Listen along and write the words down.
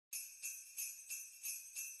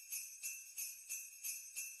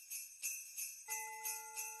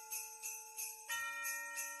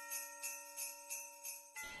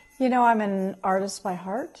You know, I'm an artist by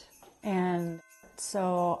heart, and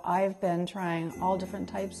so I've been trying all different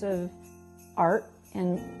types of art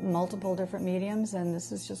in multiple different mediums, and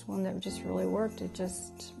this is just one that just really worked.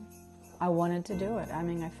 I wanted to do it. I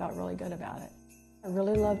mean, I felt really good about it. I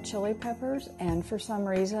really love chili peppers, and for some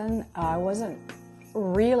reason, I wasn't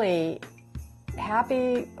really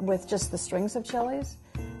happy with just the strings of chilies,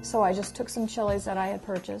 so I just took some chilies that I had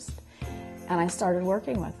purchased, and I started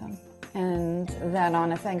working with them. And then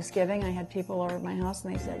on a Thanksgiving, I had people over at my house,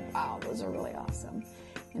 and they said, wow, those are really awesome.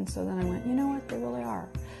 And so then I went, you know what, they really are.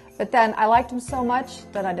 But then I liked them so much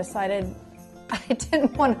that I decided I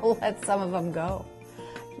didn't want to let some of them go.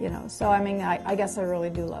 You know, so I mean, I guess I really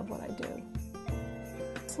do love what I do.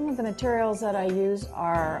 Some of the materials that I use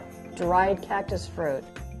are dried cactus fruit,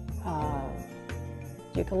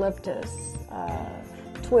 eucalyptus,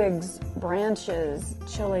 twigs, branches,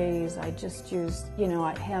 chilies. I just use, you know,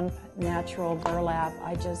 hemp, natural burlap.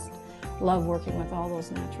 I just love working with all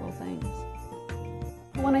those natural things.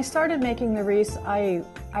 When I started making the wreaths, I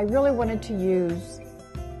really wanted to use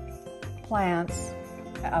plants,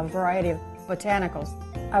 a variety of botanicals.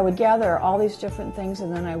 I would gather all these different things,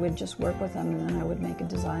 and then I would just work with them, and then I would make a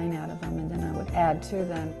design out of them, and then I would add to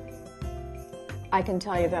them. I can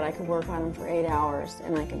tell you that I could work on them for 8 hours,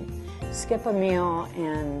 and I can skip a meal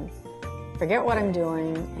and forget what I'm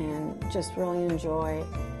doing and just really enjoy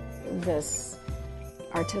this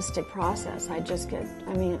artistic process. I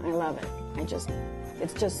love it.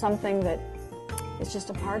 It's just something that, it's just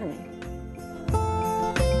a part of me.